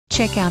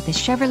Check out the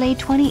Chevrolet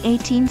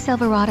 2018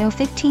 Silverado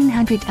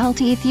 1500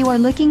 LT. If you are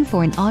looking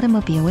for an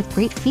automobile with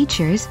great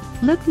features,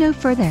 look no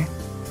further.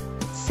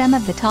 Some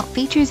of the top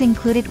features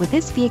included with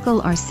this vehicle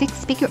are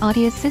 6-speaker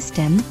audio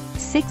system,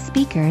 6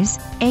 speakers,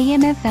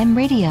 AM/FM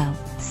radio,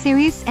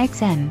 Sirius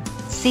XM,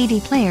 CD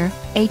player,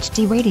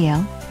 HD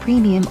radio,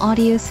 premium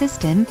audio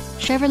system,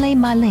 Chevrolet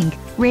MyLink,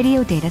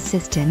 radio data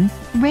system,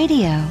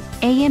 radio,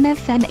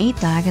 AM/FM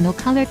 8-diagonal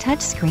color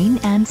touchscreen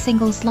and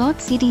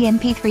single-slot CD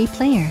MP3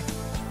 player.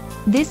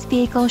 This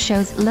vehicle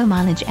shows low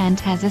mileage and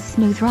has a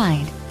smooth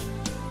ride.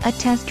 A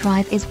test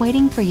drive is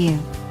waiting for you.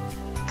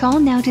 Call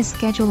now to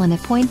schedule an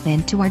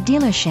appointment to our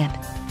dealership.